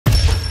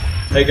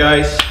Hey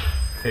guys.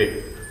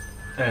 Hey.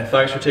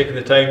 Thanks for taking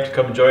the time to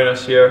come and join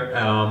us here.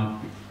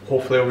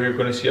 Hopefully we're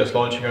going to see us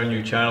launching our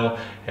new channel.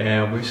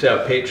 We've set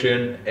up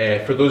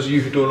Patreon. For those of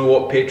you who don't know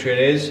what Patreon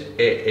is,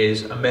 it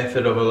is a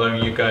method of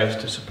allowing you guys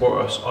to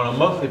support us on a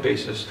monthly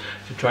basis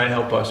to try and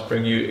help us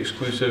bring you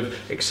exclusive,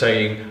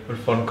 exciting and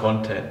fun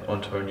content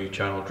onto our new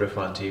channel,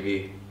 Driftland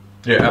TV.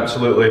 Yeah,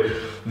 absolutely.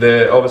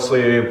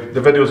 Obviously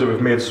the videos that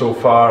we've made so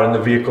far and the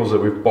vehicles that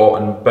we've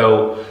bought and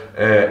built,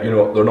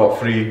 they're not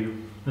free.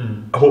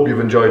 I hope you've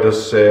enjoyed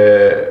us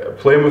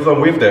playing with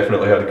them. We've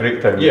definitely had a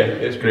great time. Yeah,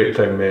 it's great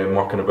time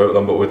mucking about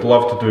them, but we'd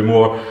love to do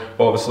more.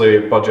 But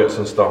obviously budgets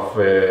and stuff,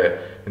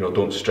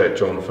 don't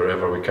stretch on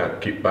forever. We can't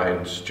keep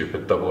buying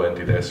stupid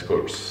double-ended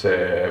escorts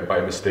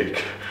by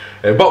mistake.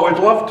 But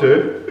we'd love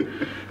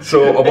to.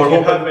 So we're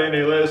hoping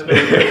any, let us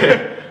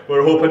know.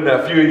 We're hoping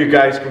that a few of you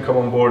guys can come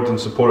on board and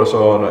support us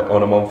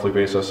on a monthly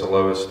basis,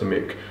 allow us to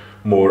make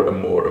more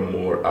and more and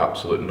more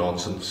absolute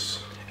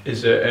nonsense.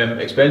 Is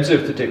it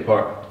expensive to take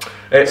part?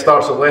 It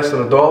starts at less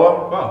than $1.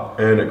 Wow.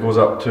 And it goes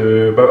up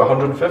to about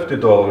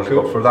 $150.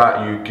 Cool. But for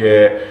that you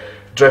get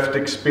drift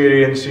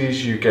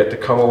experiences, you get to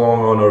come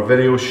along on our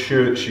video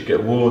shoots, you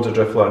get loads of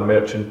Driftland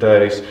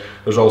merchandise.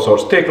 There's all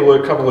sorts. Take a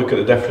look, have a look at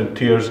the different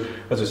tiers.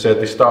 As I said,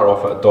 they start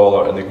off at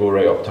 $1 and they go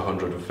right up to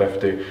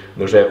 150. And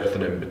there's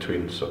everything in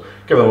between. So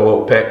give them a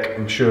little pick.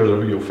 I'm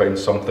sure you'll find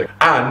something.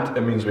 And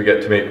it means we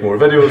get to make more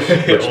videos,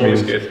 which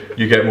means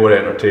you get more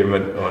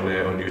entertainment on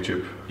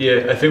YouTube.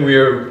 Yeah, I think we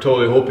are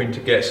totally hoping to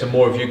get some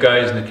more of you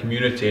guys in the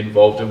community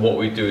involved in what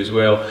we do as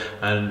well,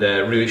 and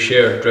really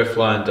share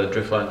Driftland and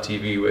Driftland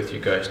TV with you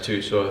guys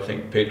too. So I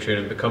think Patreon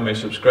and becoming a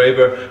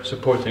subscriber,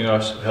 supporting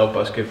us, will help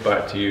us give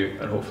back to you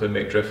and hopefully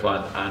make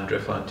Driftland and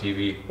Driftland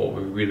TV what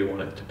we really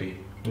want it to be.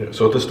 Yeah,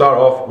 so to start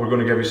off, we're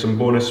going to give you some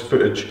bonus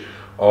footage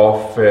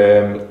of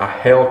a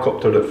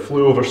helicopter that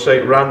flew over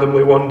site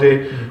randomly one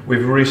day.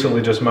 We've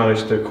recently just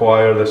managed to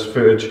acquire this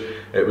footage.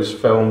 It was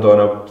filmed on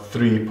a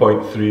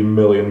 £3.3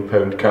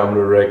 million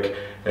camera rig.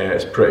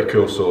 It's pretty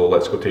cool, so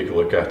let's go take a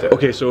look at it.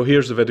 Okay, so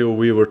here's the video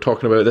we were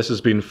talking about. This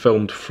has been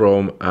filmed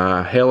from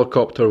a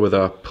helicopter with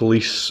a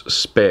police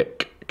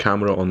spec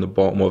camera on the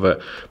bottom of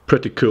it.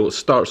 Pretty cool. It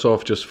starts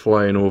off just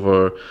flying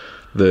over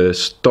the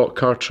stock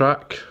car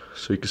track.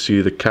 So you can see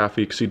the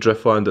cafe, you can see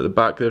Driftland at the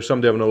back there.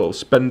 Somebody having a little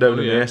spin down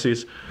in the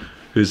S's.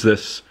 Who's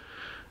this?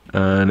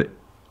 And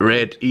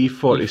red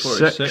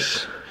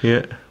E46.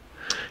 Yeah.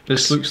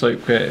 This looks like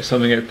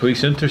something out of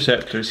Police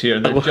Interceptors here,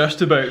 and they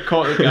just about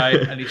caught the guy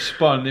and he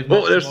spun.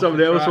 Oh, there's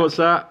somebody else. What's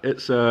that?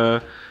 It's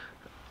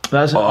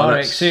that's an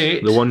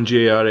RX-8. The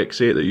 1J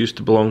RX-8 that used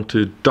to belong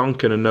to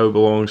Duncan and now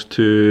belongs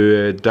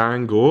to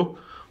Dango.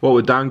 What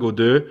would Dango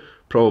do?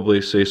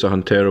 Probably say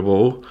something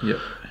terrible. Yep.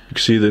 You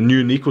can see the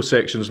new Nico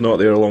section's not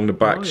there along the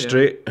back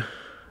straight.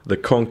 The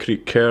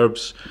concrete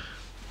curbs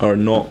are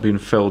not being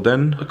filled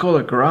in. Look, all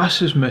the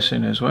grass is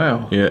missing as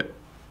well. Yeah.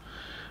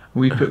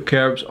 We put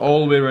curbs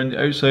all the way around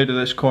the outside of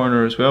this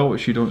corner as well,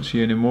 which you don't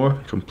see anymore.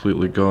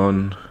 Completely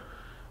gone.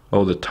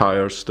 All the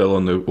tyres still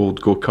on the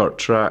old go-kart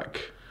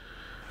track.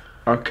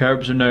 Our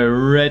curbs are now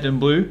red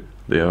and blue.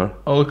 They are.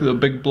 Oh, look at the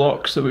big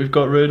blocks that we've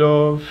got rid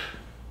of.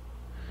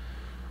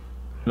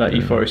 That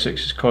E46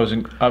 is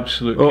causing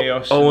absolute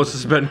chaos. Almost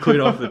has been clean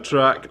off the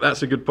track.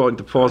 That's a good point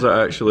to pause it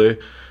actually.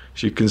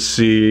 As you can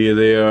see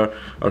there,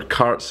 our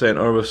kart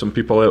centre with some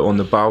people out on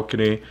the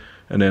balcony,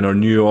 and then our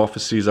new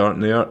offices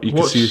aren't there. You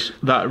can see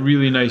that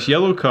really nice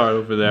yellow car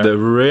over there. The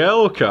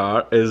yellow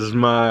car is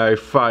my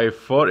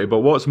 540, but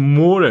what's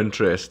more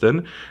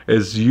interesting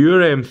is your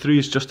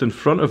M3's just in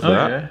front of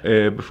that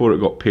before it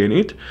got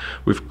painted.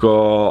 We've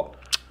got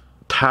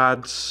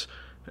Tad's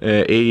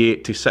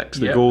A86,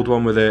 the gold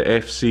one with the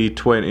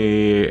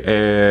FC20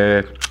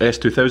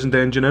 S2000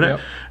 engine in it,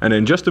 and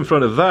then just in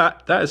front of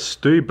that, that is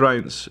Stewie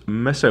Bryant's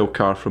missile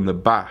car from the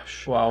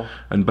Bash. Wow.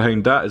 And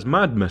behind that is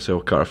Mad missile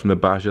car from the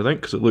Bash, I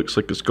think, because it looks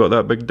like it's got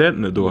that big dent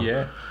in the door.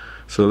 Yeah.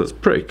 So that's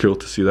pretty cool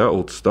to see that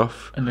old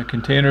stuff. And the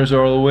containers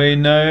are all away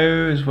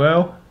now as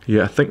well.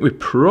 Yeah, I think we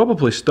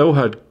probably still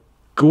had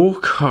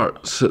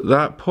go-karts at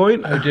that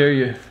point. How dare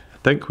you? I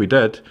think we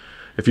did.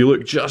 If you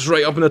look just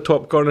right up in the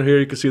top corner here,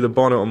 you can see the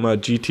bonnet on my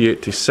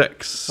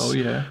GT86. Oh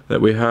yeah. That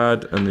we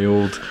had, and the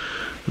old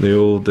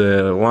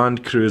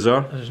Land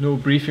Cruiser. There's no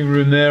briefing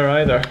room there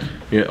either.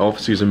 Yeah,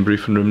 offices and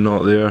briefing room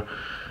not there.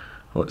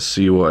 Let's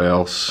see what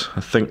else.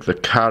 I think the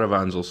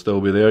caravans will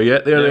still be there. Yeah,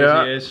 there they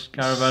are. He is,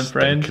 caravan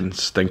friend.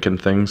 Stinking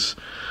things.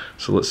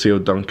 So let's see how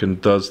Duncan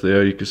does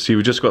there. You can see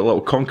we just got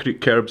little concrete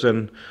curbs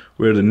in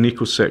where the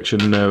Nico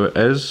section now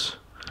is.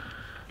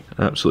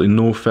 Absolutely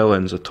no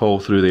fill-ins at all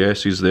through the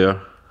S's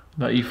there.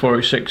 That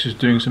E46 is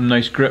doing some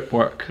nice grip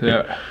work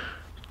there. Yeah.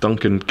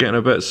 Duncan getting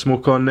a bit of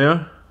smoke on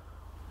there.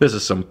 This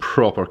is some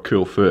proper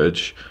cool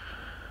footage.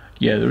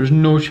 Yeah, there is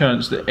no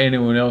chance that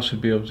anyone else would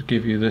be able to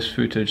give you this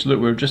footage. Look,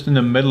 we're just in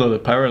the middle of the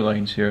power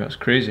lines here. That's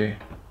crazy.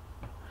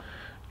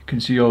 You can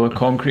see all the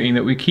concreting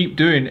that we keep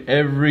doing.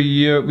 Every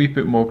year we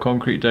put more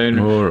concrete down.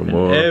 More and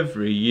more.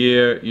 Every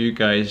year you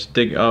guys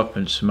dig it up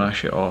and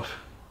smash it off.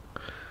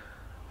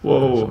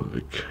 Whoa.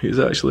 He's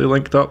actually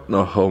linked up.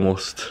 No,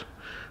 almost.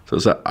 So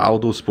it's that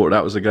Aldo Sport.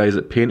 That was the guys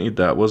that painted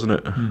that, wasn't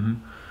it?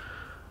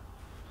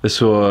 This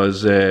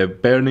was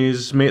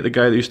Bernie's mate, the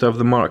guy that used to have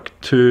the Mark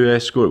II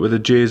Escort with a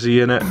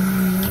Jay-Z in it. And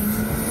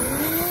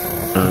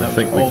I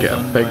think we get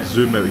a big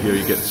zoom out here,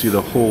 you get to see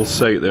the whole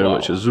site there,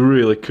 which is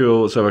really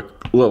cool. Let's have a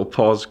little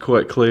pause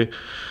quickly.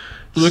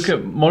 Look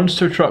at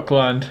Monster Truck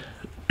Land.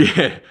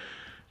 Yeah,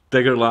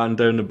 Diggerland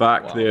down the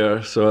back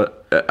there. So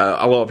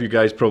a lot of you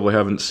guys probably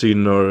haven't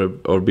seen or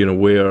been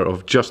aware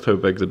of just how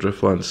big the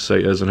Driftland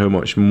site is and how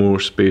much more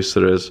space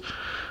there is.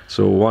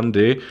 So one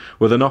day,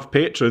 with enough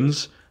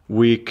patrons,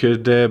 we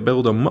could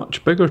build a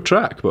much bigger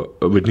track,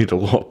 but we'd need a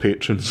lot of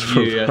patrons.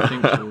 Yeah, I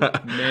think so.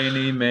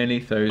 Many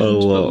thousands. A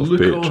lot of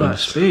look patrons. at all that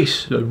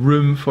space, the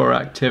room for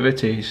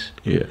activities.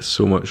 Yeah,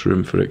 so much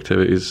room for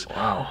activities.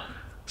 Wow.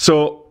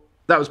 So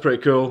that was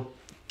pretty cool.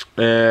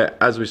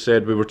 As we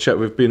said,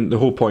 the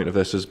whole point of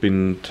this has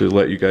been to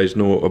let you guys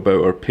know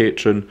about our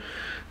Patreon.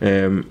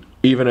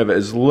 Even if it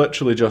is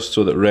literally just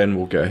so that Ren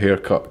will get a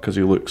haircut because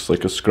he looks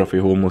like a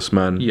scruffy homeless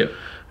man. Yep.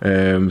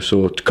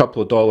 So a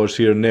couple of dollars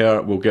here and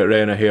there will get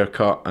Ren a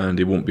haircut and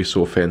he won't be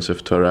so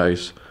offensive to our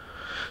eyes.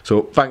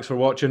 So thanks for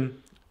watching.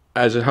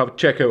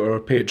 Check out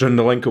our Patreon,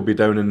 the link will be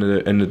down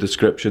in the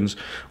descriptions.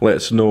 Let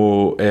us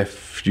know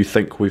if you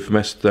think we've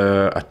missed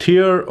a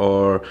tier,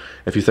 or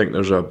if you think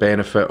there's a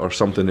benefit or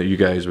something that you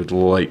guys would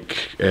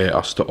like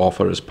us to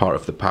offer as part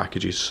of the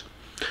packages.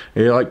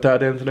 You like to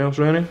add anything else,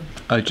 Rennie?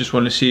 I just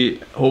want to see,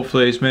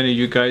 hopefully, as many of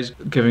you guys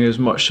giving as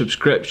much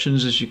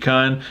subscriptions as you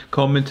can,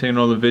 commenting on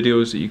all the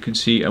videos that you can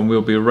see, and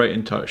we'll be right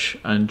in touch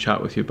and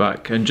chat with you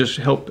back, and just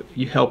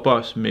help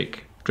us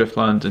make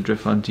Driftland and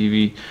Driftland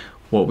TV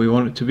what we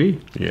want it to be.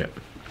 Yeah.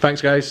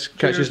 Thanks, guys.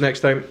 Catch you next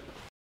time.